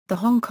The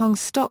Hong Kong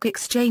Stock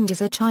Exchange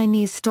is a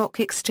Chinese stock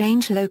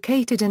exchange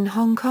located in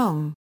Hong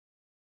Kong.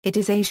 It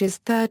is Asia's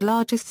third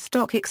largest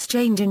stock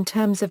exchange in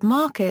terms of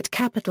market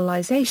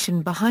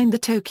capitalization behind the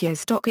Tokyo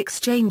Stock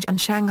Exchange and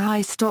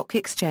Shanghai Stock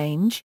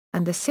Exchange,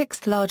 and the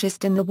sixth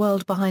largest in the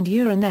world behind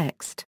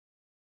Euronext.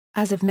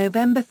 As of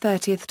November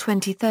 30,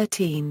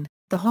 2013,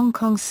 the Hong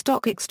Kong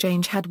Stock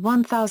Exchange had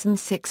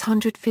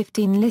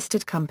 1,615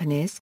 listed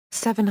companies,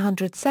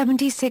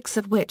 776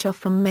 of which are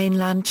from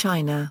mainland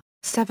China,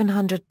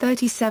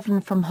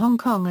 737 from Hong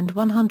Kong and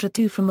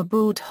 102 from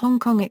abroad. Hong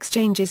Kong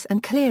Exchanges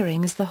and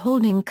Clearing is the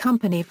holding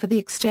company for the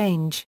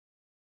exchange.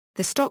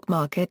 The stock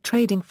market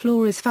trading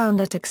floor is found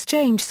at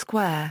Exchange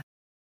Square.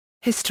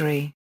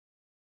 History.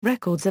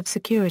 Records of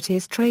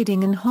securities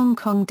trading in Hong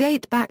Kong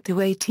date back to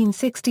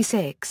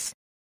 1866.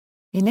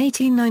 In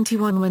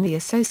 1891, when the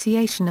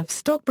Association of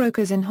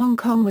Stockbrokers in Hong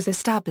Kong was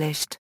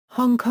established,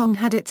 Hong Kong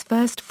had its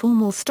first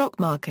formal stock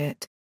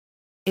market.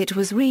 It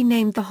was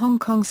renamed the Hong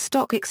Kong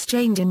Stock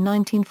Exchange in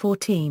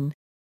 1914.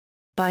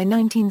 By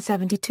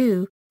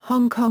 1972,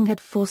 Hong Kong had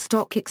 4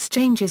 stock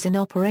exchanges in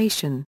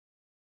operation.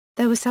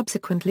 There were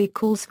subsequently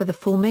calls for the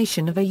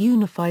formation of a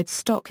unified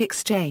stock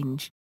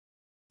exchange.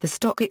 The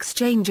Stock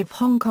Exchange of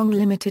Hong Kong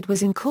Limited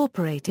was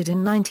incorporated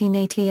in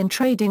 1980 and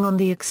trading on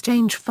the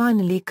exchange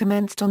finally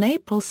commenced on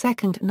April 2,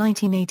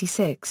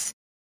 1986.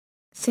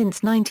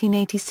 Since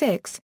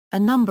 1986, a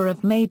number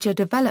of major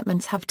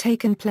developments have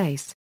taken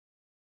place.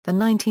 The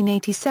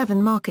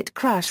 1987 market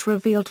crash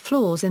revealed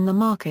flaws in the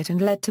market and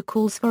led to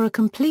calls for a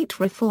complete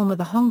reform of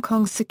the Hong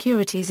Kong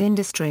securities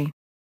industry.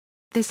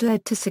 This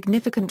led to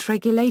significant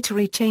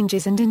regulatory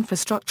changes and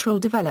infrastructural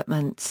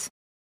developments.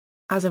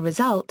 As a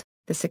result,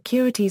 the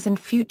Securities and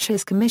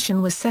Futures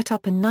Commission was set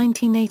up in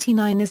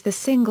 1989 as the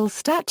single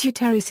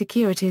statutory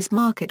securities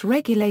market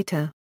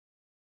regulator.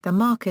 The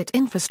market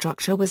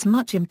infrastructure was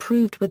much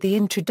improved with the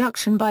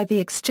introduction by the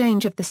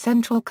exchange of the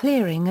Central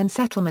Clearing and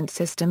Settlement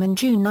System in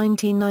June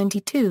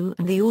 1992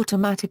 and the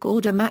Automatic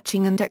Order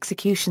Matching and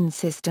Execution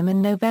System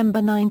in November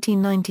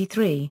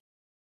 1993.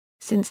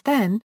 Since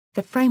then,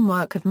 the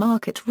framework of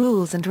market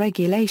rules and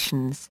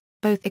regulations,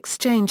 both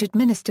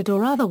exchange-administered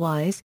or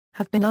otherwise,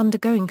 have been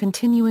undergoing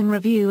continuing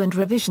review and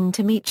revision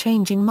to meet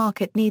changing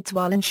market needs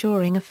while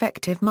ensuring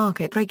effective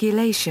market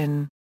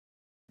regulation.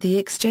 The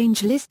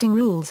exchange listing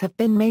rules have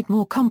been made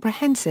more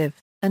comprehensive,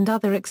 and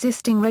other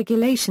existing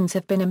regulations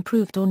have been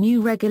improved or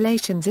new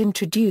regulations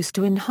introduced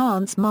to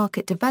enhance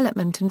market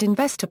development and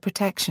investor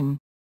protection.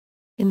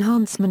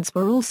 Enhancements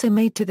were also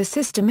made to the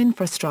system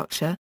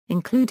infrastructure,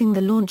 including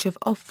the launch of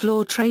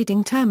off-floor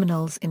trading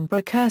terminals in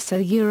precursor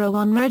Euro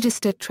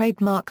unregistered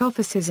trademark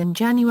offices in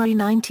January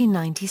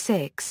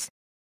 1996.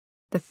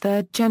 The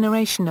third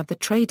generation of the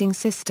trading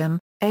system,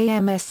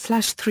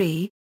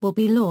 AMS/3, will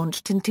be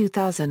launched in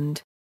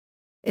 2000.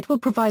 It will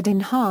provide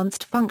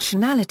enhanced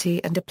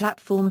functionality and a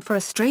platform for a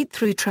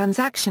straight-through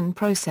transaction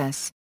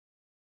process.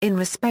 In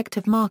respect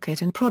of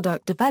market and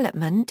product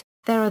development,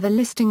 there are the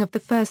listing of the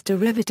first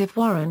derivative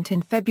warrant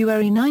in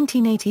February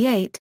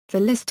 1988, the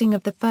listing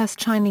of the first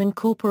China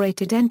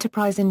Incorporated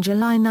enterprise in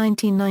July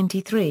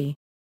 1993,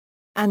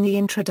 and the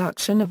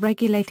introduction of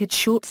regulated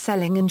short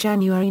selling in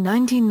January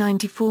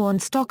 1994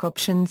 and stock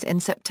options in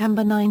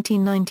September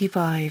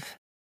 1995.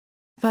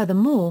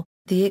 Furthermore,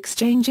 the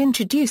exchange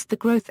introduced the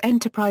growth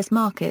enterprise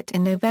market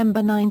in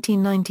November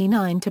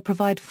 1999 to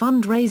provide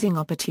fundraising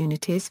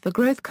opportunities for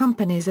growth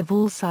companies of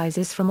all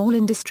sizes from all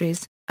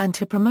industries, and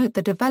to promote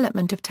the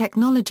development of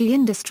technology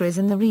industries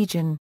in the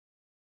region.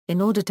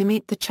 In order to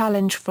meet the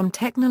challenge from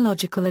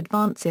technological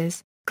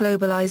advances,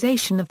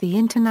 globalization of the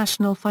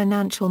international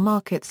financial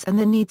markets and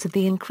the needs of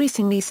the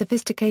increasingly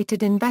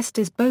sophisticated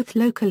investors both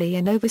locally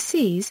and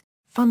overseas,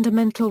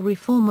 fundamental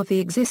reform of the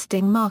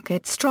existing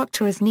market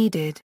structure is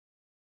needed.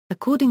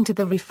 According to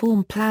the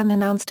reform plan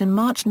announced in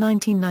March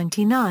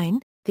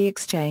 1999, the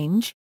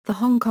exchange, the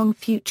Hong Kong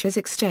Futures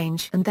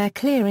Exchange and their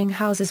clearing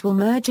houses will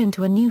merge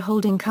into a new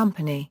holding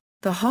company,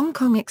 the Hong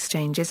Kong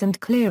Exchanges and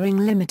Clearing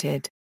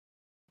Limited.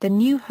 The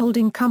new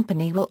holding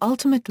company will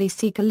ultimately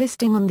seek a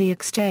listing on the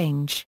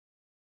exchange.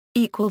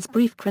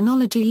 Brief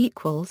chronology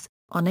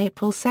on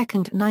April 2,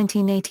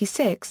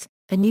 1986,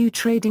 a new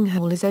trading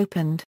hall is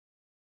opened.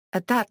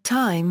 At that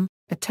time,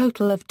 a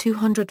total of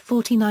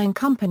 249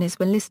 companies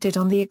were listed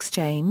on the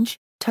exchange.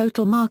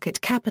 Total market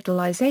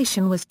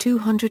capitalization was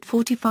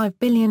 245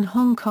 billion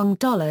Hong Kong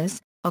dollars.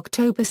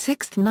 October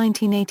 6,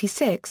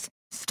 1986,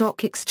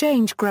 Stock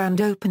Exchange grand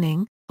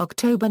opening.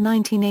 October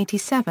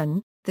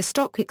 1987, the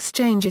stock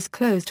exchange is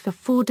closed for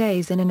 4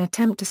 days in an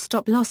attempt to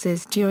stop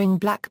losses during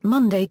Black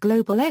Monday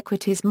global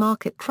equities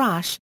market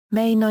crash.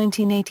 May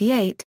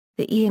 1988,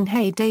 the Ian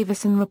Hay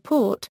Davison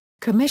Report,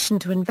 commissioned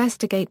to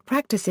investigate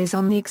practices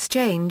on the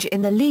exchange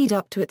in the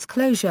lead-up to its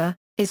closure,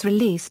 is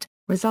released,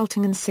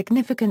 resulting in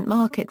significant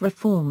market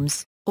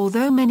reforms,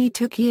 although many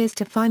took years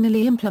to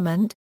finally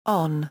implement.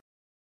 On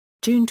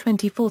June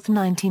 24,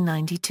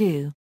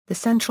 1992, the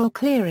Central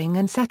Clearing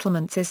and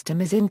Settlement System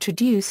is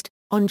introduced.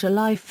 On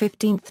July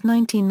 15,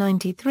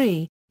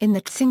 1993, in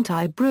the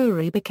Tsingtao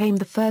Brewery became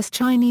the first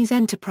Chinese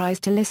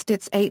enterprise to list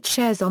its 8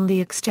 shares on the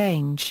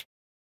exchange.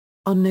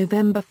 On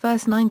November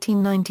 1,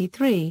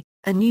 1993,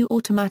 a new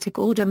automatic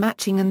order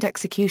matching and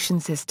execution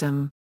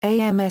system,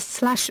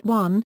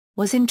 AMS/1,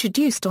 was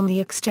introduced on the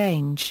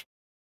exchange.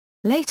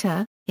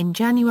 Later, in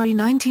January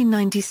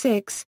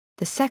 1996,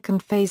 the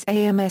second phase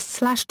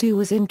AMS/2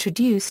 was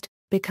introduced,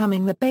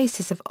 becoming the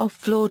basis of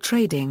off-floor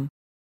trading.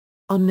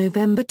 On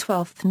November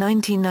 12,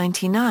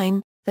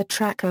 1999, the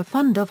Tracker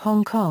Fund of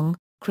Hong Kong,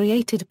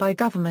 created by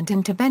government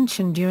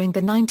intervention during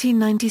the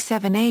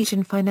 1997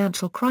 Asian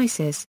financial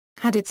crisis,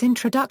 had its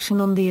introduction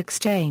on the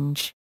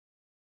exchange.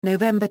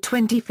 November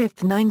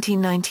 25,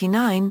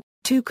 1999,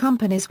 two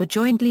companies were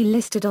jointly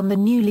listed on the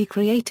newly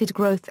created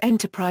Growth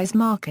Enterprise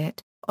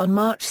Market. On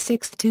March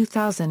 6,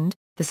 2000,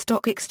 the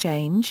Stock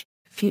Exchange,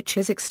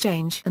 Futures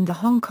Exchange and the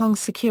Hong Kong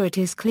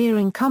Securities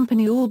Clearing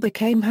Company all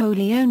became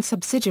wholly owned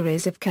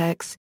subsidiaries of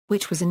CEX,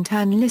 which was in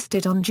turn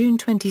listed on June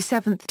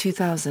 27,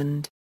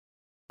 2000.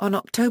 On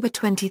October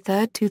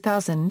 23,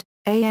 2000,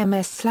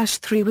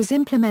 AMS/3 was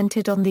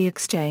implemented on the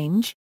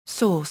exchange.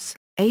 Source: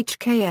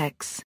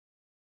 HKX.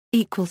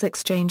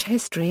 Exchange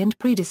history and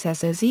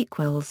predecessors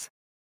equals.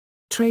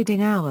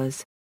 Trading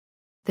hours.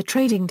 The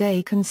trading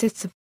day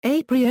consists of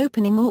a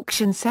pre-opening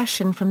auction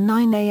session from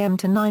 9 a.m.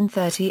 to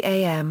 9:30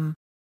 a.m.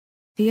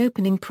 The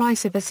opening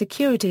price of a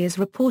security is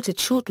reported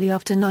shortly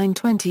after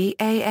 9:20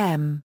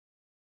 a.m.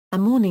 A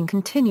morning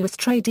continuous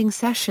trading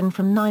session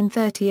from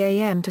 9:30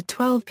 a.m. to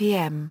 12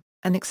 p.m.,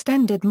 an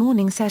extended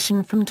morning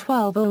session from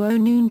 12:00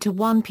 noon to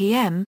 1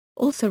 p.m.,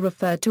 also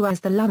referred to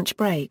as the lunch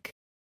break.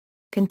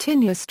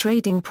 Continuous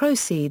trading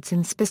proceeds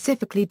in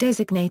specifically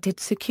designated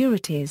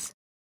securities.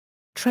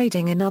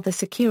 Trading in other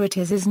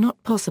securities is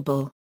not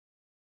possible.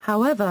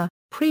 However,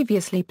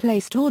 previously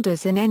placed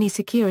orders in any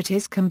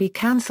securities can be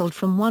cancelled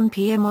from 1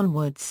 p.m.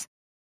 onwards.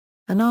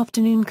 An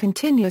afternoon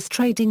continuous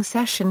trading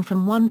session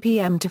from 1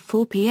 p.m. to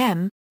 4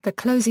 p.m., the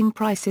closing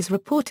price is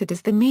reported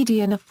as the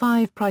median of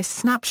 5 price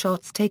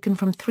snapshots taken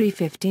from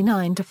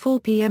 3:59 to 4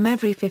 p.m.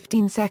 every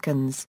 15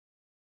 seconds.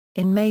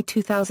 In May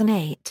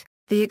 2008,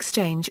 the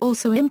exchange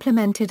also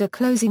implemented a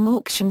closing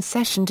auction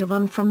session to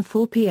run from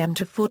 4 p.m.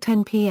 to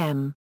 4:10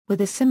 p.m.,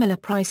 with a similar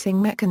pricing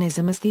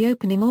mechanism as the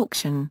opening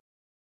auction.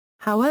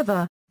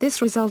 However,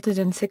 this resulted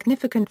in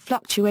significant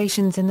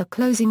fluctuations in the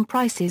closing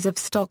prices of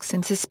stocks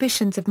and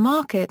suspicions of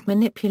market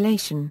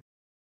manipulation.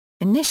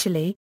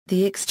 Initially,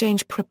 the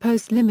exchange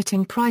proposed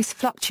limiting price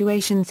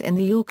fluctuations in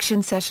the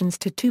auction sessions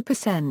to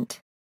 2%.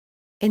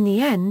 In the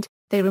end,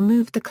 they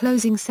removed the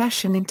closing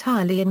session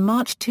entirely in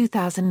March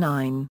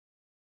 2009.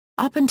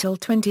 Up until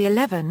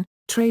 2011,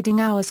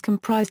 trading hours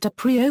comprised a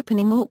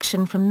pre-opening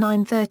auction from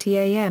 9:30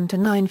 a.m. to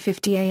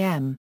 9:50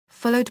 a.m.,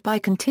 followed by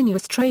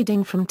continuous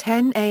trading from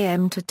 10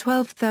 a.m. to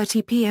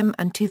 12:30 p.m.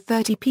 and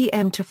 2:30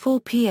 p.m. to 4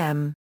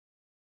 p.m.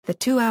 The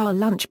 2-hour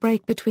lunch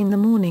break between the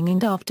morning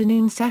and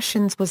afternoon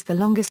sessions was the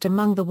longest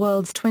among the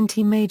world's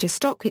 20 major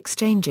stock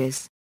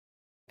exchanges.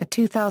 A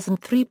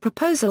 2003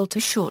 proposal to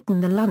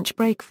shorten the lunch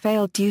break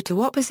failed due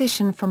to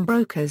opposition from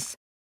brokers.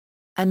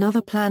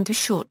 Another plan to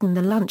shorten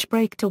the lunch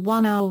break to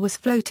 1 hour was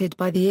floated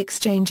by the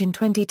exchange in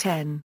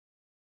 2010.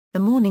 The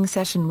morning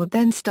session would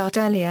then start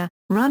earlier,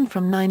 run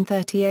from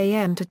 9:30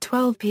 a.m. to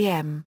 12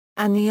 p.m.,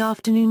 and the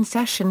afternoon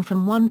session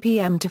from 1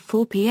 p.m. to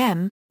 4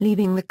 p.m.,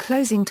 leaving the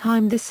closing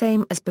time the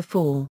same as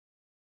before.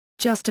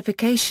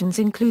 Justifications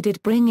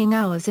included bringing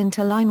hours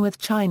into line with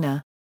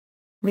China.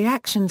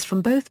 Reactions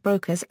from both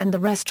brokers and the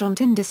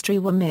restaurant industry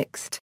were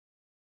mixed.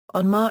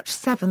 On March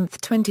 7,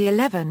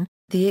 2011,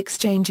 the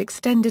exchange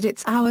extended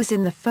its hours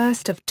in the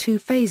first of two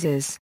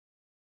phases.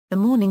 The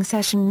morning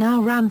session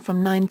now ran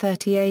from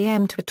 9:30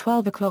 a.m. to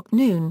 12:00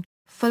 noon,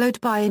 followed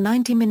by a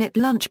 90-minute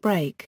lunch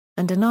break,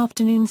 and an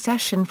afternoon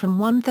session from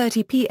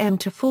 1:30 p.m.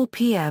 to 4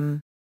 p.m.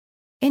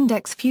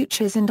 Index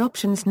futures and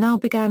options now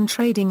began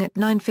trading at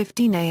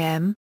 9:15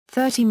 a.m.,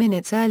 30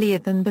 minutes earlier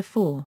than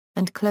before,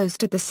 and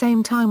closed at the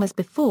same time as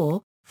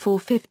before,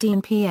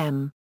 4:15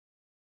 p.m.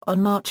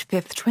 On March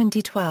 5,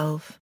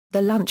 2012,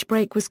 the lunch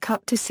break was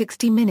cut to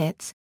 60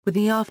 minutes, with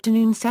the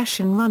afternoon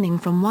session running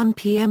from 1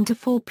 p.m. to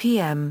 4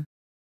 p.m.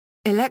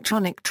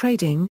 Electronic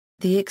trading.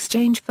 The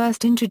exchange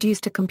first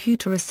introduced a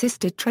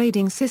computer-assisted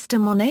trading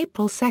system on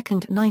April 2,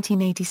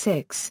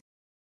 1986.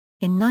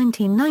 In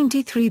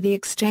 1993 the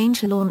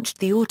exchange launched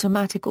the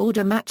automatic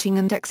order matching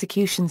and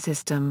execution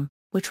system,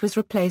 which was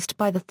replaced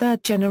by the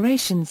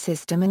third-generation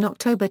system in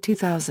October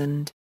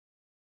 2000.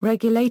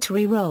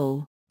 Regulatory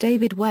role.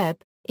 David Webb,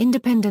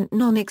 independent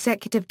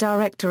non-executive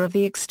director of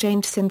the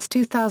exchange since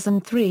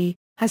 2003,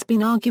 has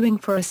been arguing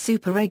for a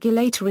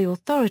super-regulatory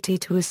authority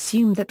to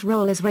assume that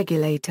role as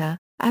regulator,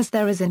 as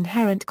there is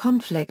inherent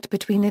conflict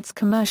between its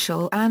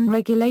commercial and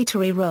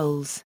regulatory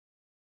roles.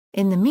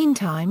 In the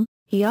meantime,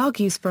 he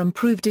argues for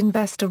improved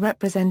investor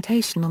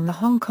representation on the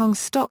Hong Kong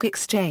Stock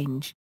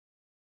Exchange.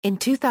 In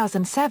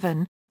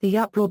 2007, the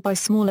uproar by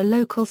smaller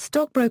local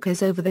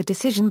stockbrokers over the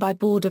decision by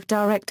board of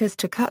directors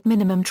to cut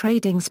minimum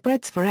trading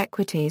spreads for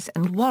equities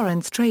and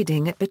warrants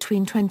trading at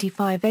between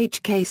 25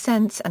 HK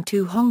cents and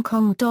 2 Hong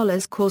Kong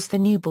dollars caused the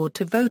new board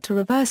to vote to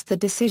reverse the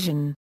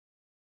decision.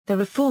 The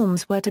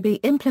reforms were to be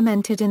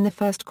implemented in the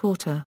first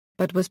quarter,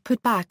 but was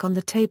put back on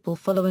the table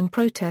following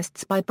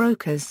protests by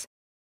brokers.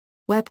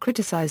 Webb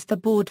criticized the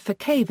board for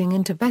caving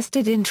into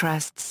vested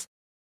interests.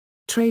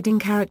 Trading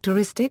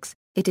characteristics: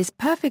 it is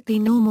perfectly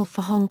normal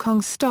for Hong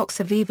Kong stocks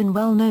of even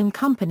well-known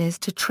companies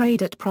to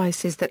trade at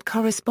prices that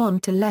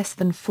correspond to less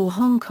than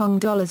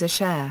 $4 a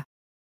share.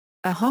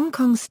 A Hong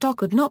Kong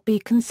stock would not be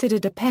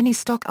considered a penny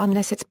stock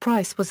unless its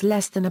price was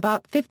less than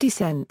about 50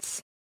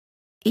 cents.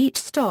 Each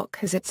stock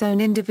has its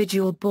own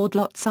individual board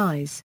lot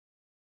size.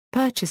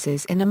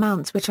 Purchases in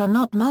amounts which are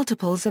not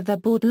multiples of their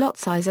board lot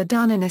size are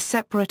done in a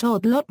separate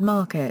odd lot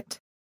market.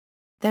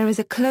 There is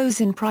a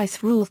close-in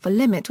price rule for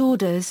limit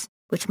orders,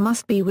 which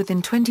must be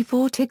within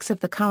 24 ticks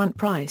of the current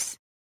price.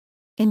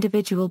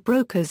 Individual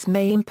brokers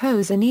may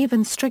impose an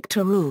even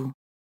stricter rule.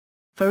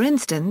 For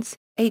instance,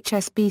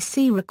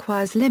 HSBC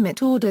requires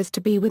limit orders to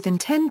be within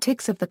 10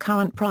 ticks of the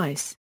current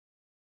price.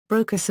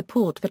 Broker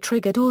support for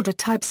triggered order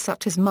types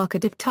such as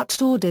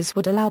market-if-touched orders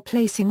would allow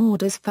placing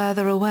orders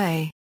further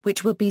away,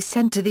 which would be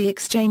sent to the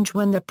exchange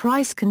when the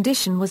price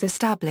condition was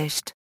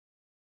established.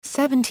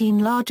 17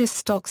 largest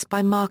stocks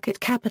by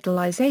market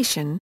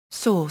capitalization.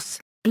 Source: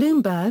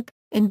 Bloomberg,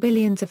 in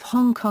billions of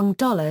Hong Kong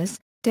dollars,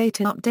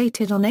 data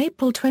updated on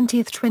April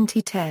 20,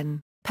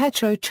 2010.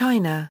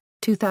 PetroChina,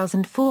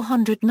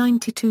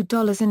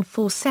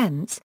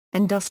 $2,492.04,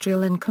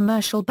 Industrial and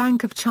Commercial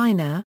Bank of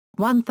China,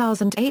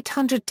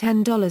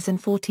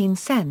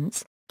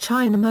 $1,810.14,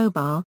 China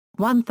Mobile,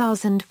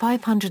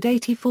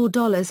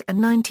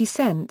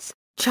 $1,584.90,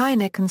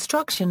 China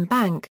Construction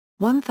Bank,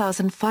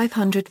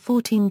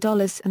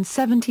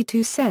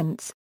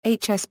 $1,514.72,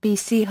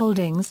 HSBC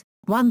Holdings,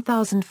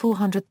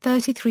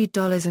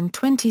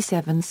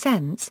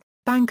 $1,433.27,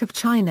 Bank of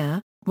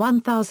China,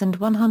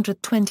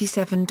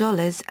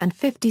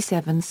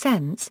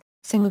 $1,127.57,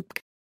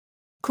 Singapore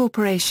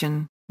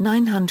Corporation,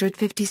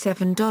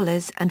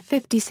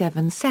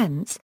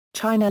 $957.57,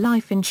 China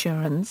Life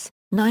Insurance,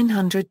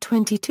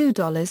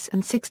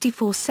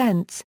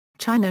 $922.64,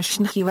 China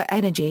Shanghai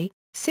Energy,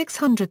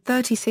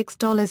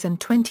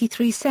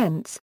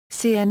 $636.23,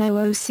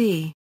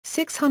 CNOOC,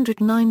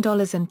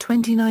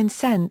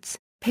 $609.29,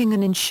 Ping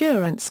An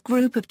Insurance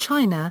Group of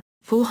China,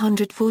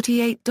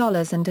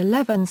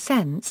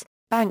 $448.11,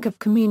 Bank of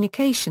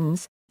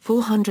Communications,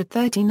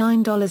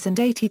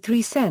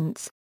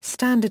 $439.83,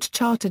 Standard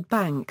Chartered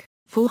Bank,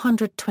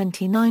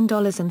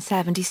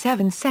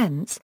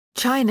 $429.77,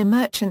 China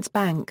Merchants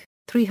Bank,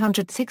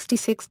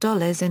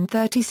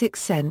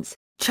 $366.36,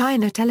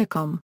 China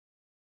Telecom,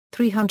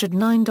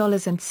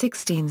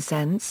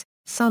 $309.16,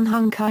 Sun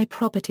Hung Kai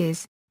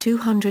Properties,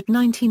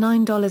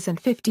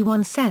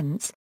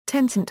 $299.51,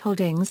 Tencent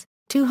Holdings,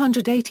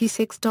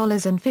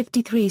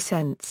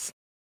 $286.53.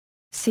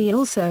 See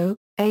also,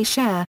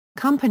 A-share,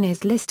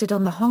 companies listed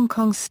on the Hong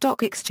Kong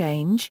Stock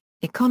Exchange,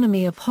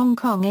 Economy of Hong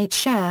Kong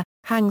H-share,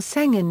 Hang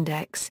Seng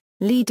Index,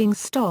 leading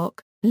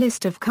stock,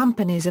 list of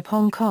companies of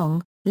Hong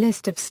Kong,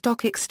 list of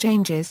stock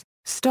exchanges,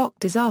 stock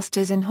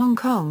disasters in Hong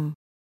Kong.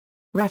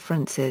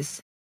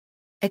 References.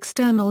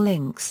 External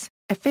links,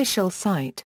 official site.